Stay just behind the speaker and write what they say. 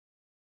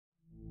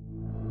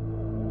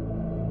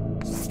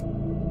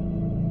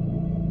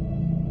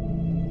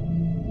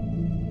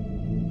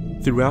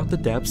Throughout the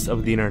depths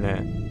of the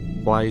internet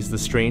lies the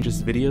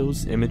strangest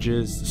videos,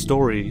 images,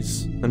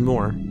 stories, and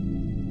more.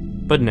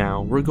 But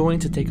now, we're going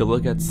to take a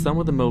look at some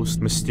of the most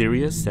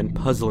mysterious and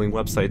puzzling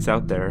websites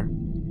out there.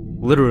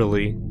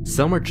 Literally,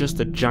 some are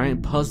just a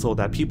giant puzzle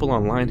that people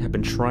online have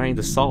been trying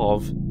to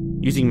solve,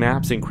 using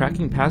maps and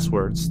cracking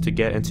passwords to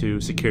get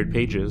into secured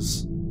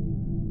pages.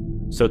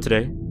 So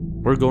today,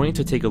 we're going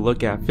to take a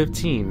look at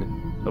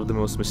 15 of the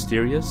most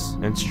mysterious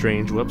and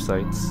strange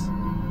websites.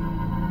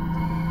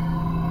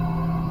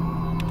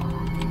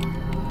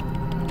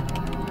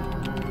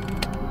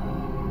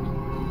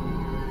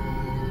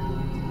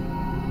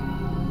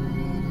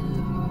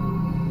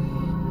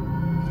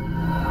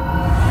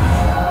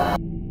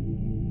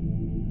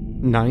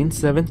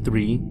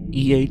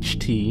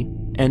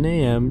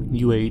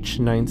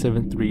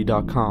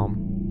 (973EHT)NAMUH973.com.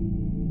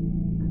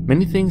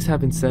 Many things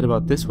have been said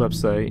about this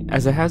website,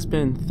 as it has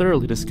been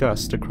thoroughly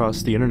discussed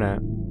across the internet.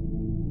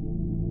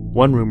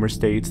 One rumor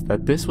states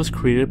that this was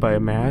created by a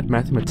mad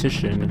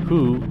mathematician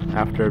who,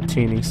 after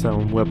obtaining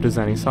some web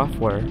designing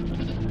software,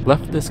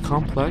 left this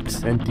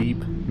complex and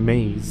deep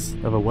maze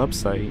of a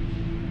website.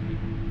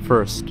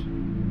 First,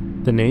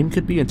 the name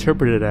could be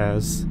interpreted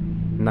as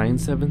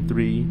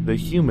 973 the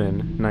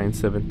Human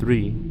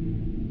 973.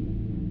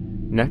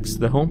 Next,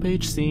 the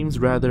homepage seems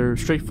rather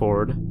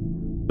straightforward.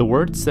 The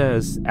word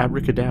says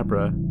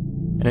abracadabra,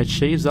 and it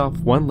shaves off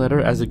one letter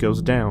as it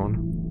goes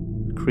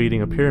down,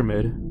 creating a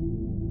pyramid.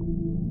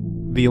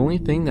 The only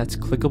thing that's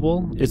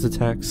clickable is the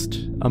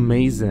text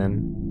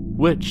Amazin',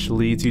 which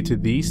leads you to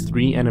these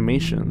three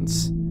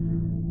animations.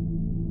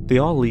 They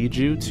all lead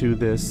you to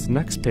this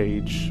next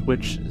page,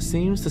 which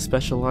seems to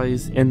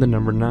specialize in the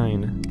number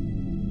 9.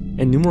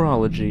 In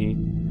numerology,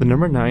 the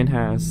number 9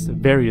 has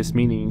various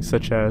meanings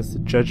such as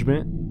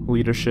judgment,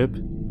 leadership,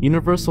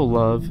 universal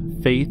love,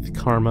 faith,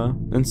 karma,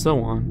 and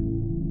so on.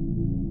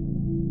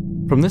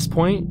 From this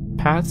point,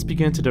 paths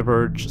begin to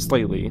diverge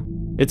slightly.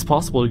 It's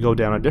possible to go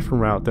down a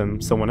different route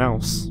than someone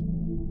else.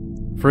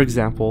 For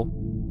example,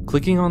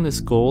 clicking on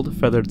this gold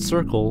feathered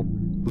circle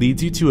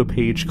leads you to a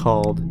page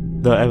called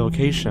The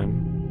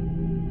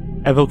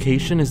Evocation.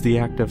 Evocation is the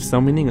act of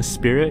summoning a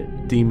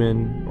spirit,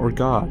 demon, or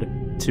god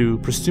to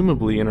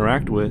presumably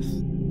interact with.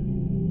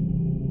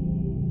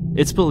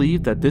 It's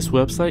believed that this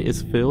website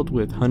is filled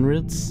with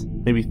hundreds,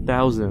 maybe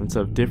thousands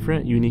of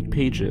different unique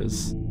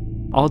pages,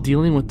 all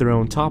dealing with their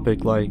own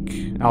topic like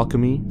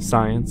alchemy,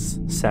 science,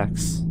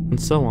 sex, and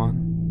so on.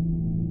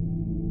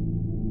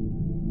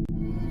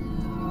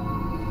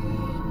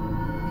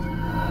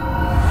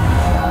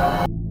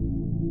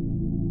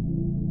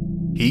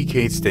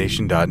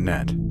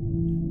 EKStation.net.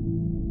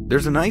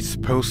 There's a nice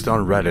post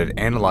on Reddit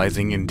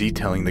analyzing and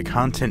detailing the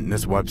content in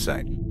this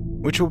website,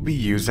 which will be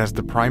used as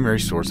the primary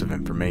source of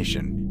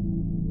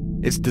information.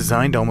 It's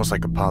designed almost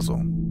like a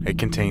puzzle. It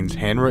contains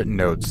handwritten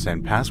notes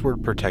and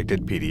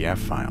password-protected PDF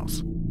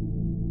files.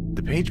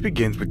 The page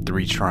begins with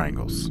 3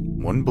 triangles,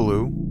 one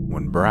blue,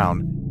 one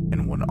brown,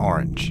 and one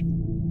orange.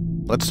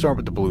 Let's start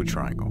with the blue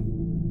triangle.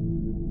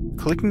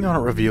 Clicking on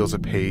it reveals a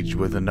page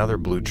with another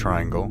blue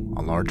triangle,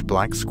 a large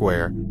black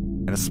square,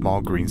 and a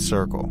small green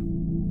circle.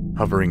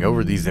 Hovering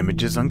over these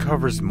images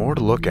uncovers more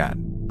to look at,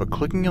 but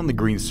clicking on the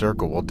green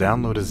circle will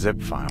download a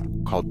zip file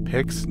called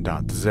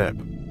pics.zip.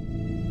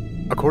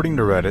 According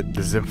to Reddit,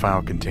 the zip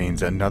file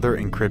contains another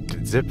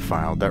encrypted zip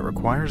file that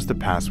requires the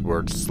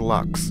password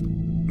SLUX,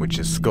 which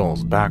is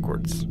skulls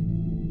backwards.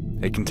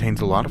 It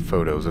contains a lot of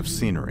photos of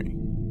scenery.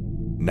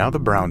 Now the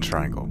brown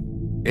triangle.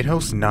 It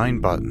hosts 9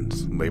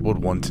 buttons, labeled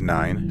 1 to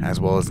 9, as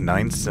well as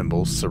 9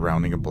 symbols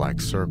surrounding a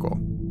black circle.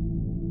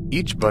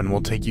 Each button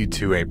will take you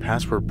to a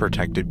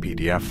password-protected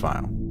PDF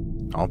file.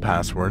 All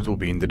passwords will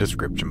be in the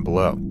description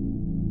below.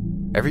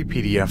 Every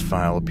PDF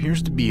file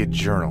appears to be a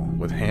journal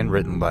with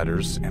handwritten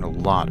letters and a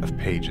lot of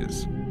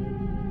pages.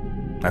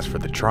 As for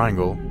the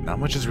triangle, not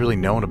much is really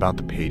known about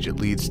the page it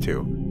leads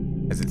to,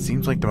 as it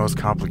seems like the most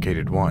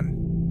complicated one.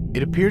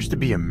 It appears to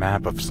be a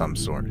map of some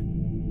sort.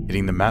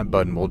 Hitting the map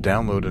button will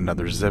download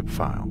another zip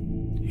file.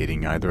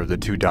 Hitting either of the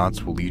 2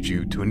 dots will lead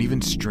you to an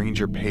even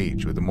stranger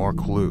page with more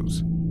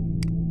clues.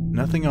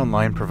 Nothing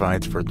online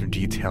provides further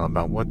detail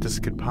about what this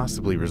could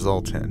possibly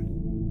result in,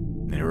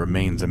 and it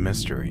remains a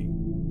mystery.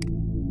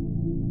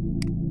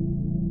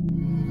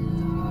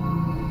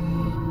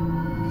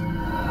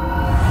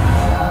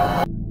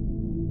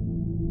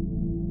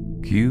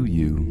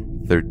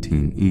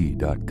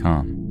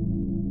 QU13E.com.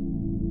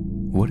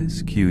 What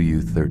is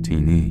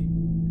QU13E?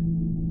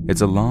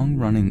 It's a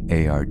long-running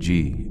ARG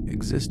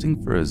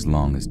existing for as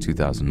long as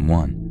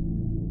 2001.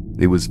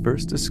 It was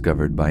first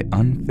discovered by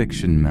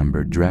Unfiction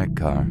member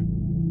Dragcar.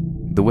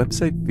 The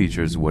website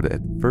features what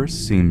at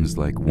first seems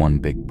like one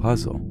big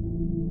puzzle.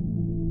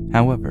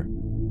 However,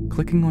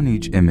 clicking on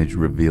each image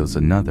reveals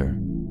another,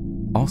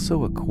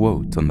 also a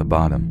quote on the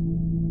bottom.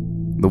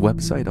 The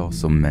website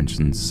also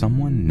mentions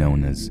someone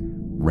known as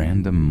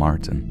Random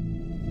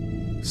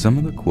Martin. Some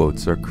of the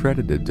quotes are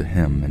credited to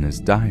him in his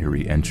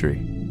diary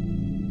entry.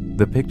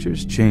 The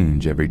pictures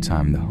change every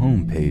time the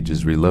home page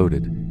is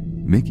reloaded,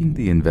 making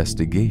the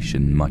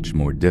investigation much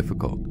more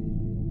difficult.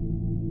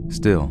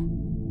 Still,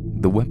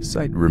 the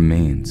website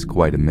remains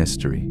quite a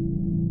mystery.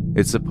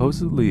 It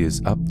supposedly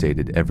is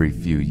updated every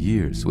few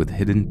years with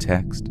hidden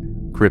text,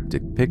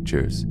 cryptic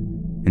pictures,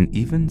 and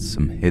even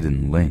some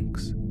hidden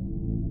links.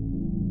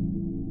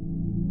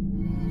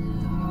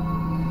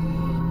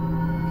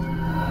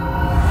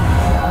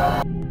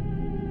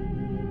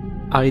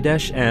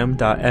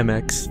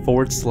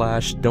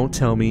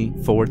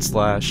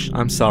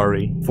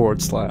 i-m.mx/don't-tell-me/I'm-sorry/.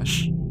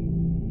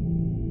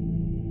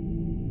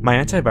 My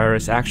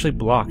antivirus actually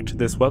blocked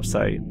this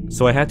website,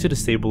 so I had to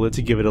disable it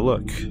to give it a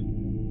look.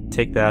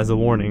 Take that as a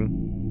warning.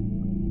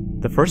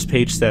 The first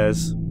page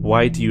says,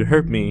 "Why do you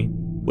hurt me?"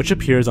 which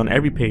appears on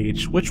every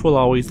page, which will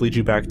always lead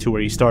you back to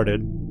where you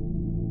started.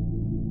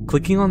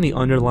 Clicking on the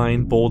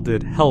underlined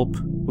bolded "help"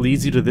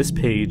 leads you to this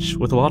page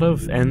with a lot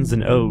of N's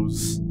and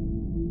O's.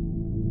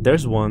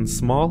 There's one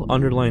small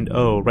underlined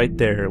O right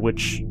there,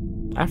 which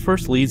at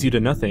first leads you to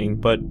nothing,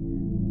 but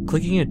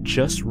clicking it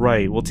just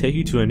right will take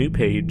you to a new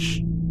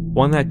page,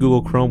 one that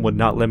Google Chrome would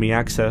not let me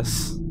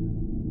access.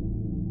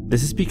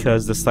 This is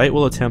because the site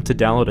will attempt to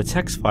download a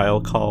text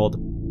file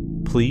called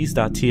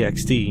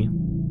please.txt.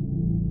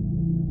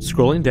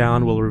 Scrolling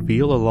down will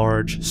reveal a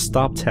large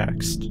stop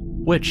text,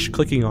 which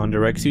clicking on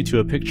directs you to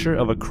a picture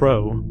of a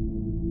crow.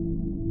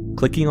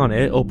 Clicking on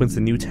it opens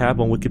a new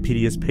tab on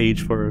Wikipedia's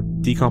page for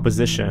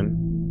decomposition,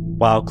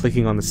 while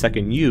clicking on the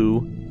second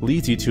U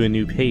leads you to a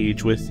new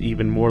page with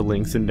even more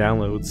links and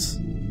downloads.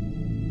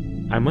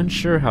 I'm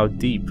unsure how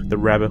deep the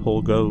rabbit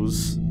hole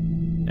goes,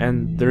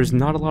 and there's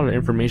not a lot of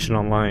information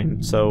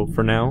online, so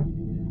for now,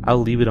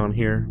 I'll leave it on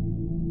here.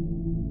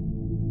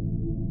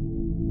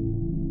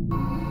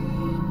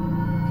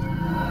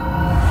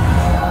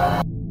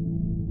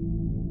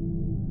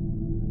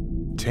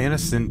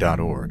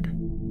 Tanison.org.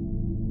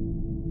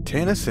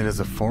 Tanison is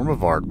a form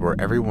of art where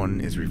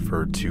everyone is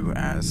referred to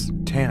as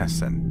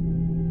Tanison.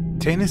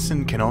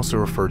 Tanison can also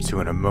refer to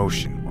an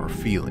emotion or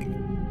feeling,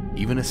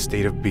 even a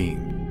state of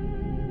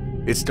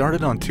being. It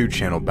started on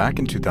 2channel back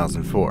in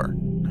 2004,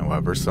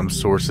 however some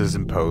sources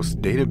and posts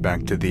dated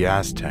back to the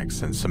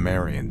Aztecs and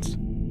Sumerians.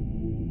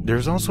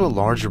 There's also a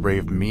large array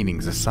of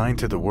meanings assigned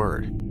to the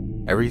word,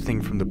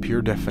 everything from the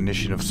pure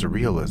definition of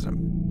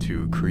surrealism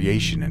to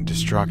creation and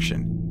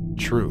destruction,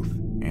 truth,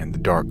 and the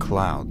dark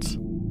clouds,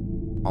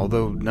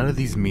 although none of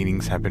these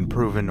meanings have been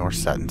proven or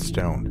set in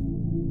stone.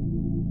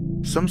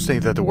 Some say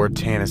that the word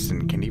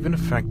Tanison can even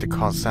affect the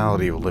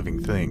causality of living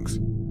things.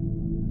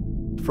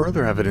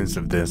 Further evidence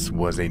of this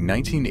was a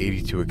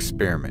 1982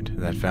 experiment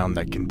that found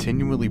that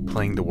continually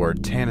playing the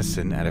word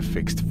Tanison at a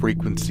fixed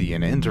frequency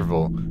and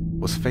interval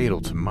was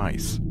fatal to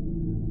mice,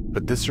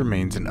 but this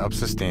remains an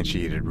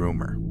unsubstantiated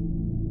rumor.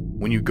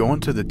 When you go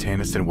onto the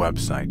Tanison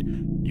website,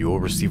 you will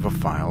receive a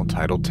file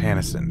titled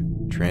Tanison.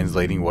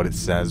 Translating what it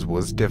says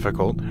was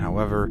difficult,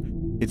 however,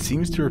 it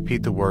seems to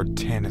repeat the word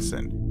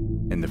Tanison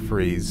and the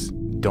phrase,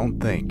 "Don't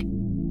think,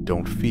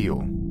 don't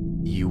feel,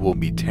 you will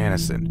be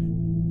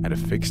Tanison," at a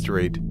fixed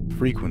rate,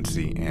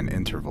 frequency, and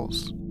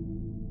intervals.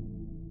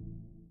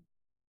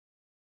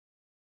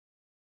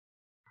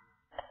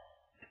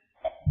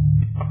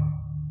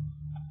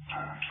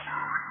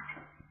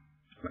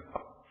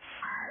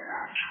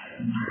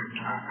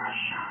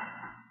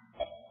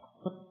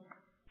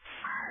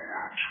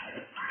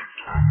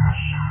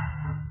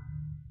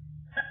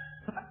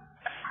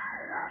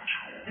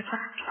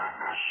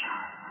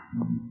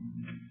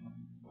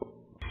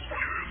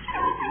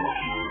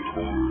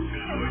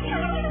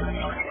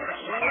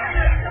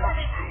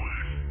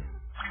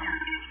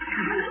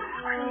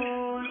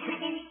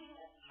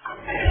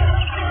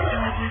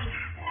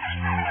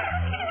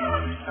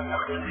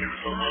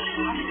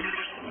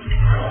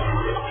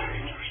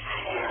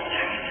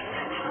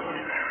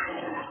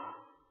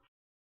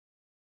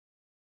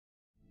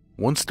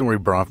 One story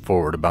brought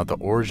forward about the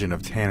origin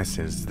of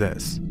Tanison is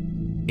this.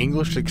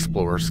 English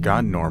explorer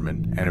Scott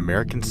Norman and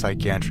American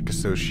Psychiatric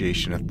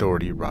Association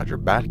authority Roger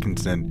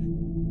Batkinson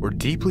were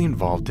deeply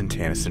involved in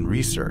Tanison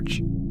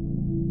research.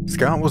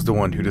 Scott was the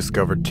one who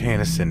discovered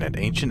Tanison at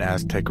ancient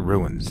Aztec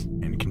ruins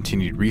and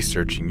continued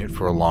researching it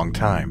for a long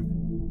time.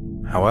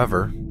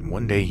 However,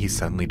 one day he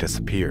suddenly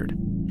disappeared.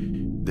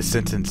 The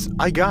sentence,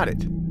 "I got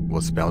it,"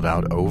 was spelled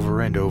out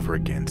over and over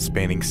again,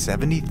 spanning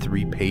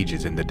 73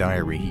 pages in the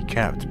diary he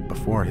kept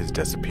before his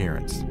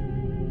disappearance.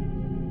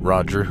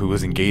 Roger, who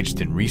was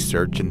engaged in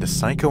research in the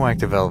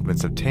psychoactive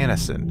elements of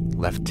Tanison,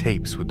 left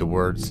tapes with the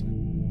words,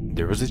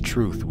 "There was a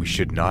truth we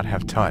should not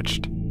have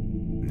touched,"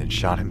 and then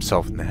shot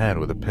himself in the head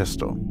with a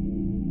pistol.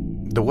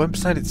 The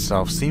website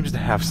itself seems to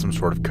have some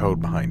sort of code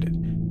behind it,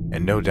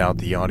 and no doubt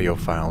the audio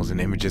files and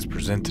images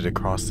presented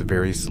across the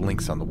various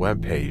links on the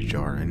webpage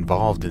are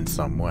involved in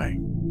some way.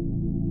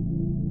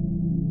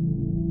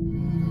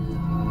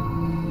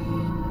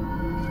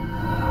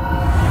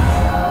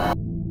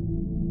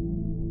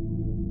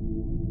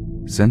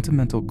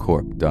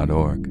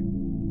 Sentimentalcorp.org.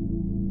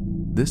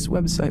 This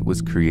website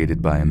was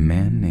created by a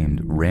man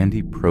named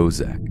Randy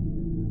Prozac,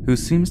 who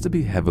seems to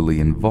be heavily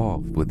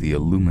involved with the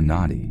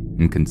Illuminati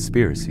and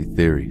conspiracy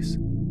theories.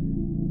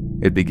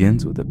 It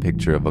begins with a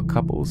picture of a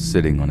couple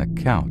sitting on a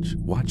couch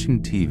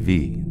watching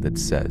TV that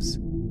says,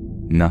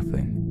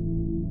 "Nothing."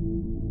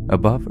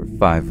 Above are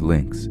 5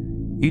 links,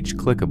 each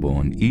clickable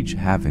and each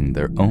having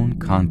their own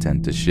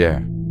content to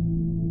share.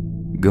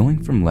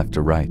 Going from left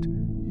to right,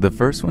 the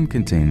first one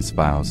contains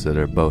files that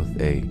are both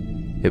a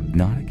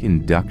hypnotic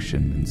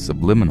induction and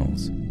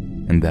subliminals,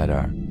 and that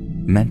are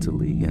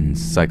mentally and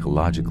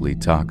psychologically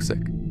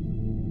toxic.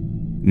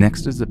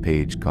 Next is a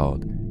page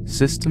called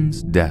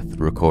Systems Death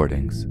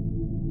Recordings.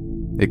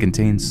 It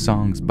contains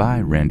songs by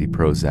Randy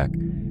Prozac,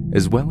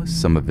 as well as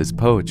some of his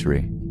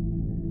poetry.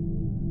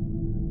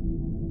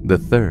 The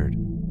third,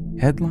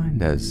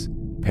 headlined as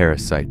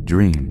Parasite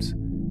Dreams,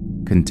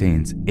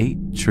 contains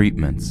 8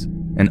 treatments,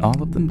 and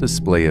all of them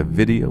display a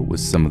video with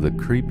some of the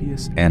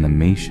creepiest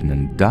animation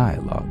and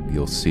dialogue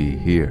you'll see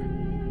here.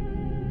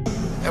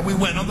 And we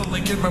went on the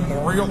Lincoln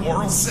Memorial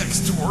Oral Sex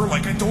Tour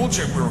like I told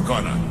you we were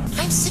gonna.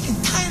 I'm sick and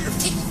tired of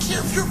taking care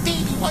of your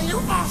baby while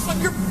you're off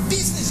on your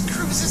business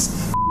cruises,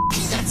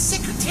 f***ing that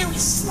secretary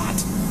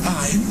slut.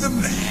 I'm the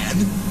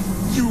man,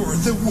 you're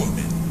the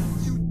woman.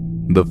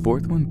 The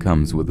fourth one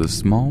comes with a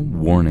small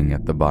warning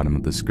at the bottom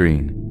of the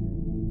screen,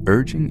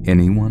 urging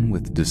anyone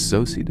with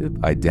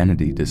dissociative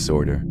identity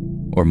disorder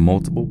or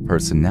multiple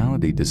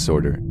personality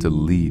disorder to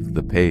leave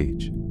the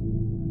page.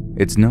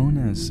 It's known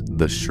as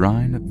the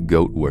Shrine of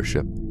Goat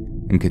Worship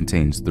and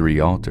contains 3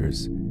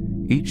 altars,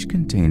 each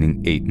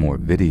containing 8 more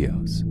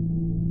videos.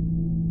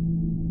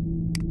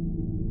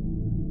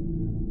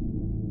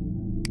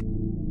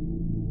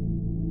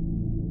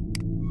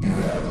 You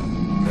have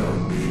no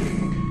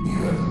meaning. You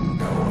have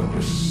no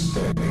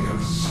understanding of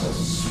how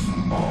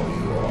small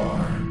you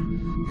are.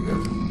 You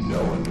have no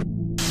understanding.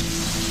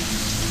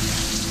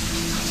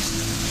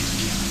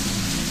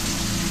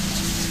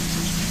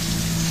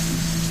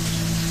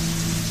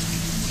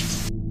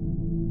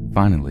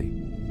 Finally,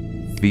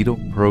 Fetal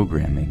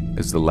Programming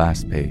is the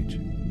last page.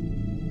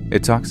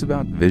 It talks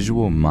about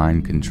visual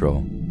mind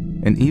control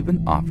and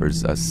even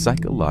offers a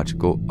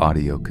psychological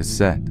audio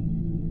cassette.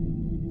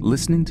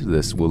 Listening to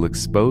this will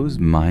expose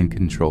mind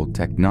control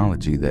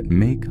technology that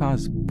may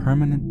cause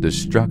permanent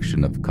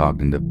destruction of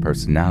cognitive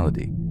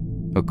personality,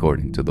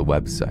 according to the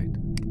website.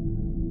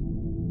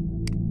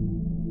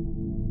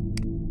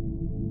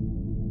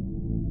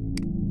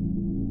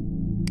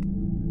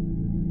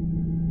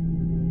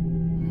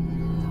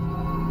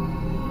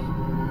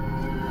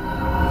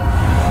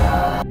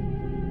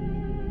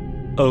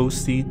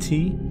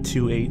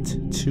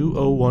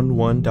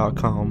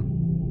 OCT282011.com.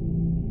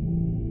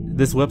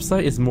 This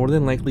website is more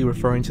than likely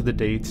referring to the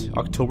date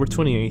October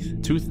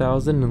 28th,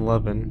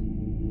 2011,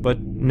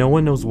 but no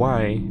one knows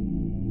why.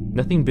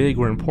 Nothing big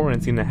or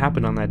important seemed to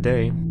happen on that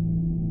day.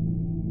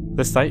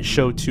 The site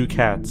showed 2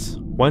 cats,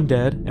 one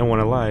dead and one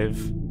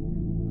alive,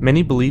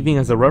 many believing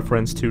as a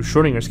reference to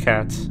Schrodinger's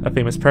cat, a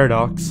famous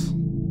paradox.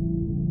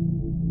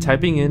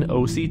 Typing in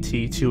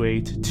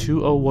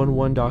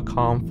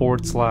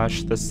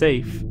OCT282011.com/the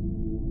safe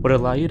would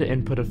allow you to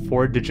input a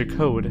 4-digit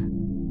code.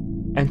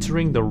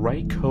 Entering the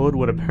right code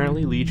would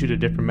apparently lead you to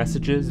different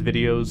messages,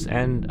 videos,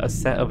 and a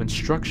set of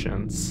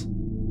instructions.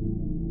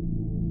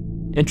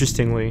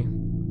 Interestingly,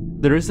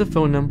 there is a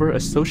phone number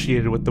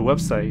associated with the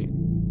website.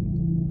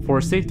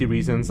 For safety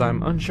reasons,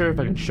 I'm unsure if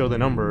I can show the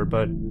number,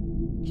 but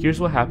here's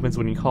what happens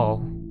when you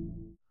call.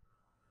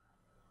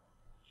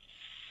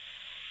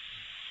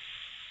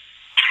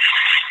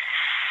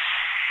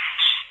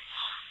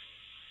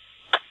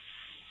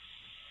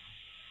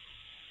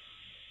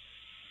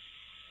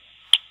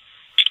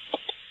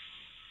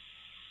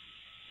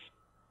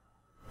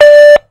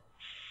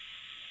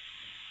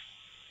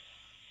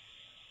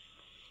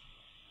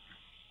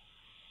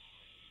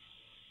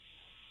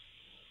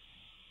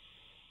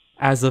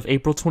 As of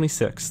April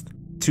 26th,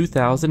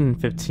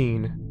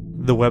 2015,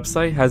 the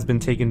website has been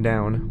taken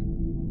down.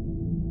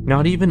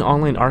 Not even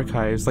online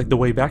archives like the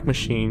Wayback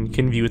Machine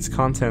can view its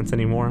contents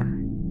anymore.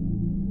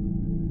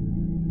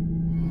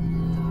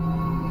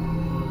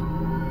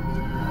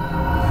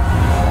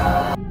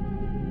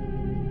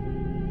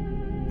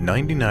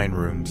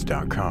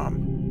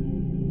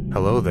 .99rooms.com.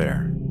 Hello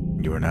there.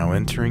 You are now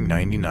entering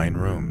 99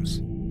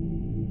 Rooms.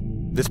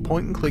 This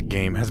point-and-click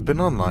game has been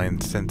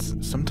online since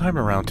sometime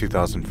around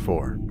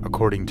 2004,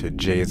 according to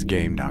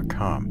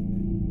jsgame.com.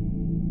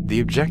 The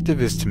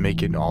objective is to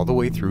make it all the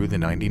way through the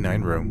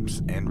 99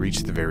 rooms and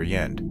reach the very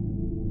end.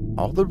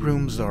 All the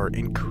rooms are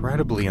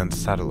incredibly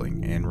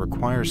unsettling and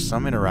require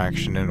some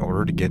interaction in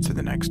order to get to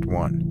the next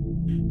one.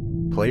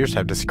 Players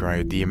have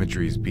described the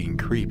imagery as being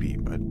creepy,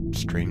 but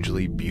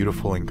strangely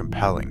beautiful and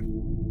compelling.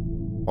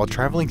 While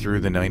traveling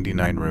through the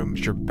 99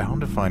 rooms, you're bound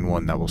to find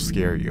one that will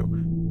scare you,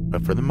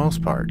 but for the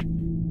most part,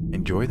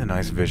 enjoy the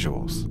nice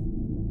visuals.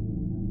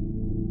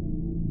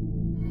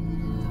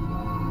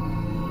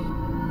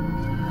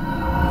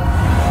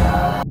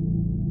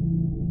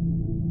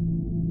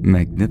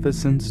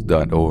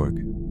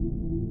 Magnificence.org.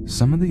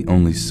 Some of the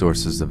only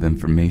sources of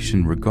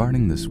information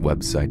regarding this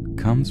website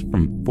comes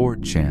from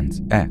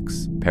 4chan's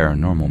X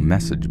paranormal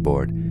message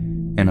board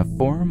and a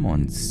forum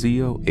on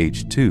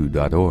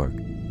coh2.org.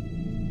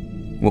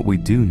 What we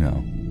do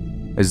know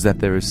is that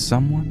there is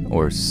someone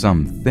or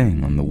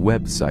something on the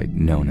website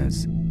known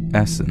as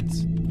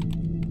Essence.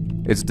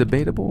 It's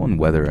debatable on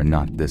whether or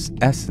not this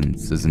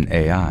Essence is an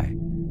AI.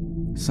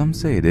 Some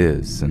say it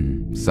is,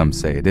 and some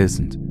say it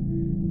isn't.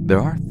 There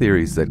are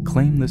theories that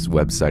claim this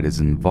website is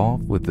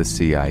involved with the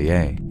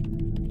CIA,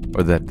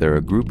 or that they're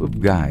a group of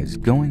guys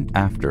going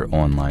after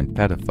online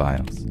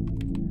pedophiles.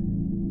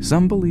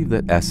 Some believe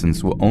that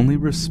Essence will only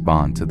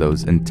respond to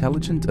those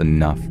intelligent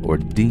enough or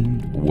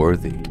deemed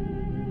worthy.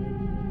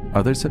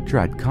 Others have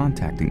tried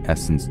contacting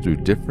Essence through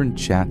different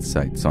chat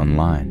sites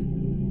online.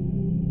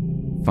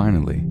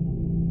 Finally,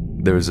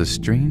 there is a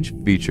strange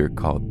feature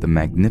called the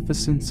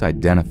Magnificence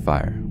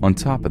Identifier on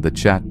top of the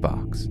chat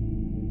box.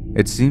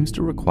 It seems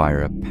to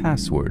require a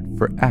password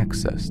for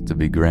access to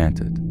be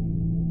granted.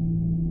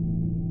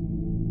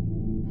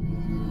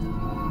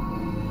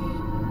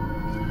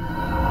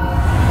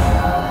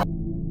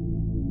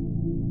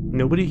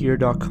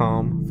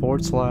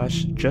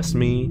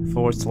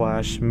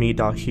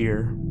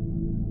 NobodyHere.com/justme/me.here.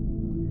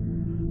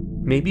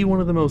 Maybe one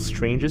of the most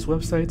strangest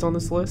websites on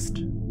this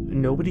list,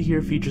 Nobody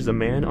Here features a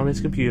man on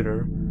his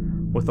computer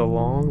with a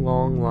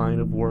long line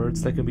of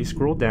words that can be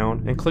scrolled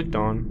down and clicked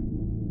on.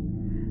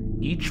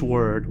 Each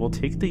word will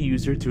take the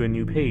user to a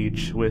new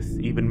page with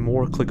even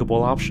more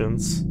clickable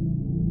options.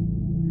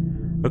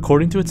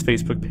 According to its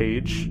Facebook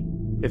page,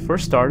 it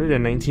first started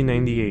in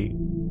 1998,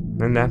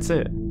 and that's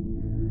it.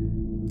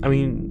 I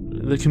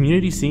mean, the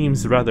community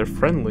seems rather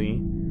friendly,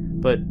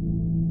 but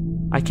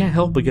I can't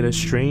help but get a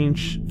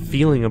strange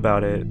feeling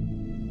about it.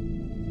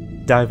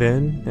 Dive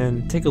in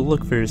and take a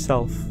look for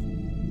yourself.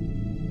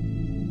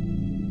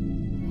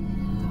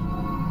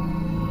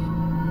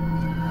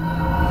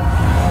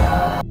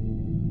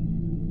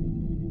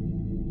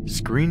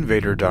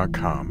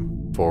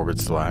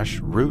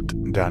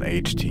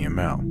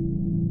 Screenvader.com/root.html.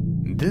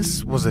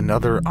 This was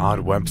another odd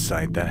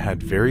website that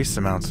had various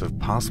amounts of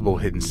possible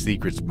hidden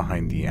secrets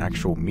behind the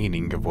actual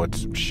meaning of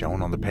what's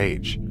shown on the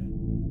page.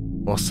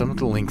 While some of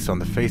the links on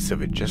the face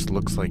of it just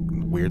looks like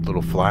weird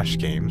little flash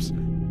games,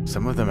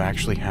 some of them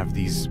actually have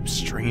these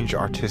strange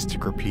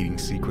artistic repeating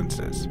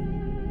sequences.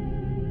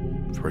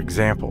 For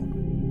example,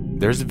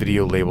 there's a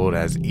video labeled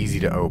as easy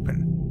to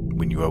open.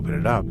 When you open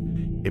it up,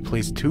 it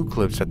plays two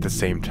clips at the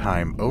same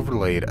time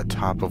overlaid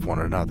atop of one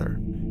another.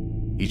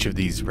 Each of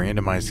these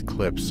randomized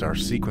clips are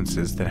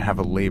sequences that have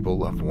a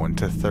label of 1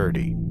 to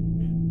 30.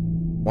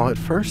 While at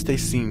first they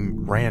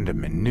seem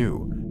random and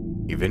new,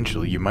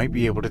 eventually you might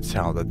be able to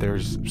tell that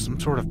there's some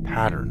sort of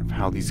pattern of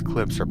how these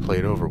clips are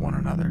played over one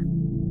another.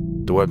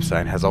 The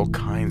website has all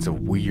kinds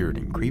of weird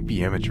and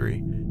creepy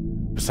imagery.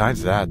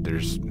 Besides that,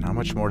 there's not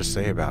much more to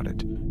say about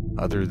it,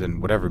 other than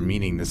whatever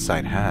meaning this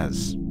site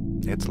has,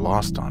 it's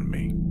lost on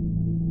me.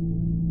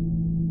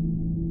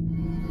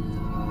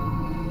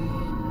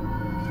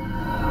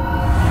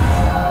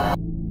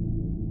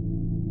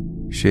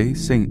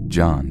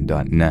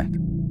 ShaySt.John.net.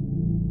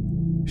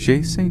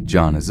 Shay St.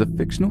 John is a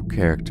fictional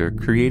character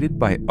created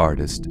by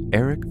artist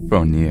Eric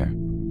Fournier.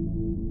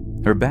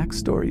 Her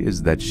backstory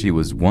is that she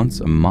was once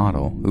a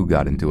model who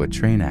got into a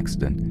train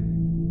accident,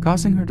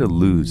 causing her to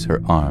lose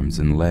her arms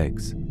and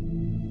legs.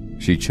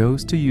 She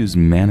chose to use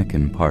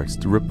mannequin parts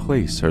to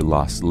replace her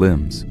lost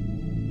limbs,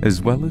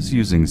 as well as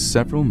using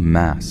several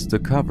masks to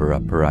cover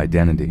up her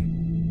identity.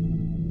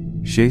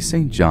 Shay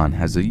St. John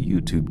has a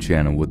YouTube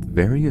channel with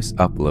various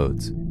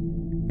uploads.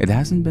 It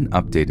hasn't been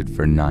updated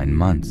for 9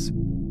 months.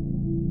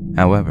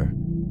 However,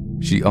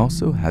 she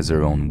also has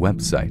her own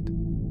website.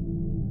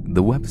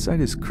 The website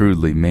is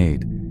crudely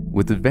made,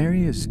 with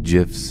various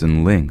GIFs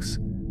and links,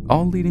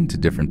 all leading to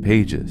different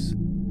pages.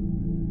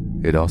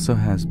 It also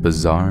has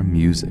bizarre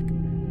music,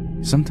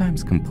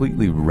 sometimes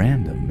completely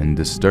random and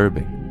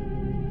disturbing,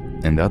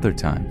 and other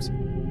times,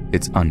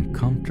 it's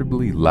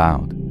uncomfortably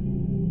loud.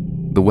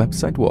 The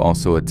website will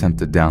also attempt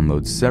to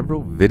download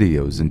several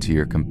videos into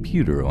your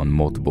computer on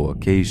multiple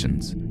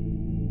occasions.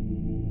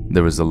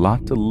 There is a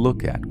lot to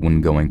look at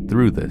when going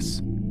through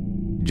this.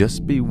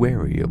 Just be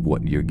wary of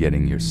what you're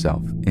getting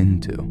yourself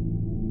into.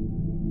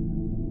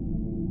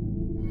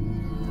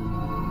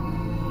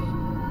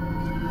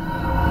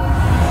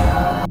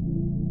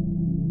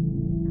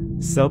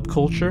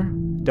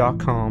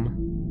 Subculture.com.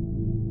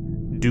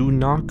 Do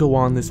not go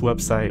on this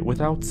website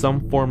without some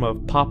form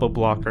of pop-up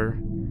blocker.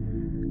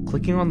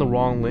 Clicking on the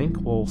wrong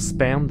link will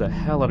spam the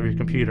hell out of your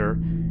computer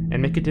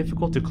and make it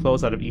difficult to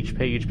close out of each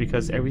page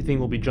because everything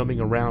will be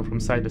jumping around from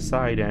side to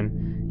side and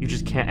you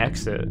just can't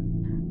exit.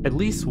 At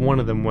least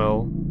one of them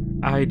will.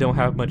 I don't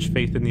have much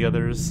faith in the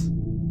others.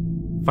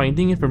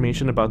 Finding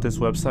information about this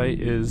website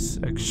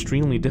is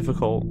extremely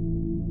difficult.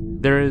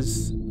 There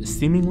is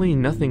seemingly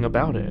nothing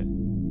about it.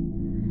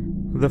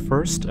 The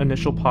first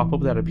initial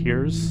pop-up that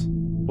appears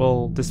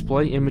will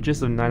display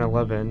images of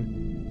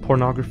 9/11,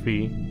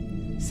 pornography,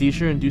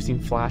 seizure-inducing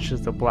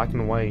flashes of black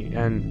and white,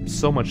 and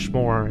so much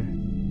more.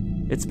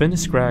 It's been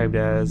described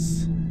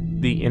as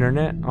the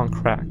internet on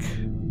crack.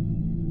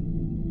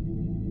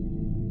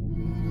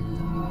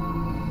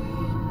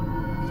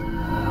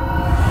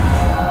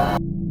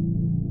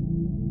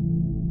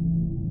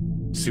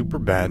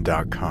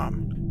 Superbad.com.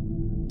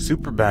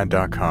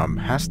 Superbad.com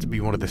has to be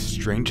one of the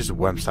strangest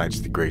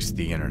websites to grace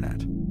the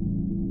internet.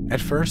 At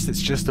first,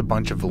 it's just a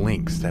bunch of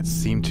links that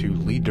seem to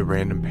lead to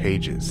random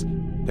pages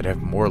that have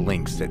more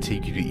links that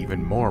take you to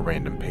even more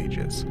random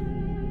pages.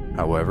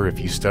 However, if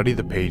you study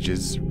the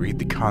pages, read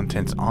the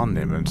contents on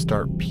them, and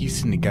start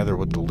piecing together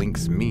what the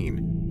links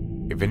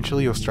mean,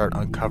 eventually you'll start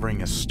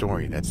uncovering a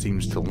story that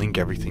seems to link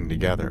everything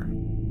together.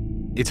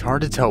 It's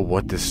hard to tell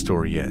what this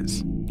story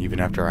is,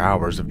 even after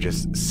hours of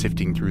just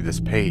sifting through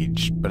this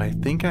page, but I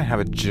think I have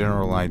a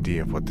general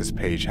idea of what this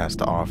page has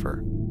to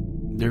offer.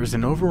 There is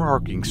an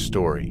overarching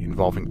story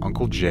involving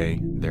Uncle Jay,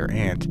 their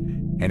aunt,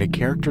 and a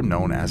character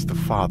known as the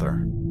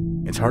Father.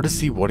 It's hard to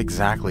see what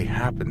exactly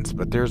happens,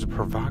 but there's a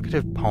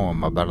provocative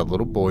poem about a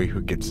little boy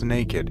who gets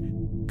naked,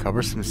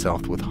 covers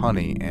himself with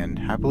honey, and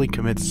happily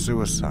commits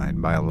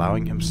suicide by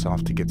allowing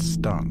himself to get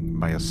stung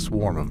by a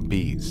swarm of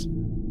bees.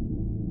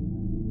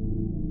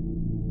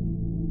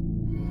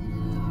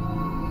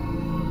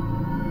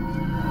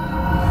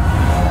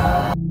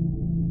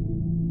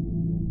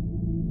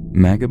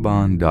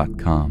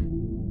 Magabon.com.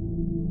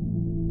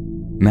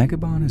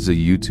 Magabon is a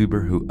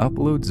YouTuber who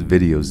uploads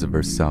videos of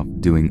herself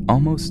doing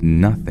almost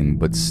nothing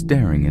but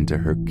staring into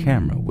her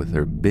camera with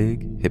her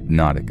big,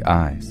 hypnotic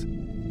eyes.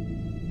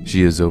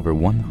 She has over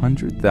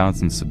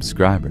 100,000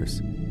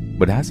 subscribers,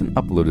 but hasn't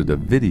uploaded a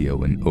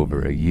video in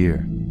over a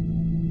year.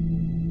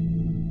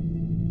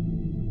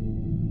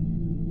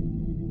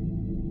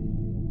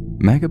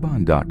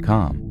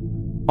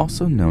 Magabon.com,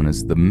 also known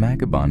as the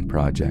Magabon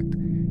Project,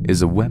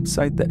 is a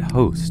website that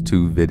hosts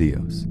 2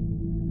 videos.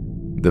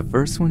 The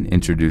first one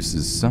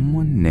introduces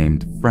someone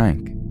named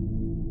Frank.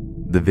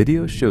 The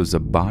video shows a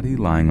body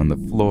lying on the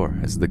floor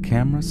as the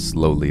camera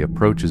slowly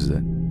approaches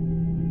it.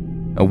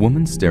 A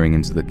woman staring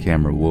into the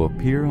camera will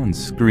appear on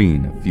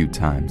screen a few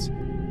times,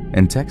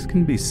 and text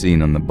can be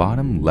seen on the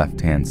bottom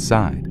left-hand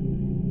side,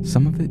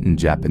 some of it in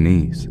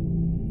Japanese.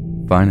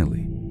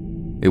 Finally,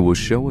 it will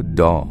show a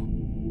doll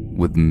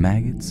with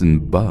maggots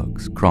and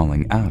bugs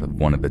crawling out of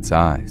one of its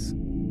eyes.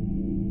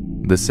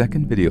 The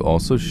second video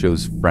also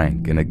shows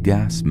Frank in a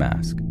gas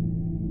mask.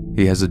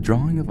 He has a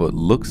drawing of what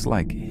looks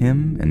like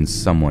him and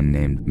someone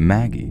named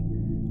Maggie,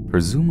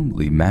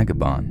 presumably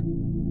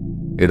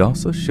Magabon. It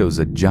also shows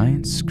a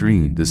giant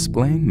screen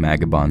displaying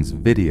Magabon's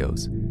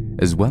videos,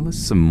 as well as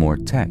some more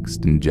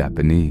text in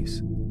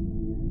Japanese.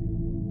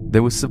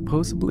 There was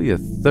supposedly a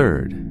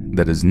third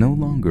that is no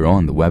longer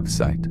on the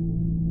website.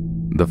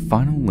 The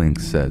final link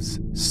says,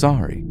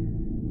 "Sorry,"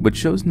 but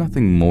shows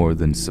nothing more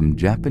than some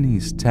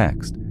Japanese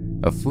text,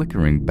 a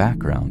flickering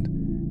background,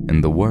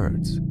 and the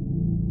words,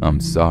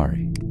 "I'm sorry."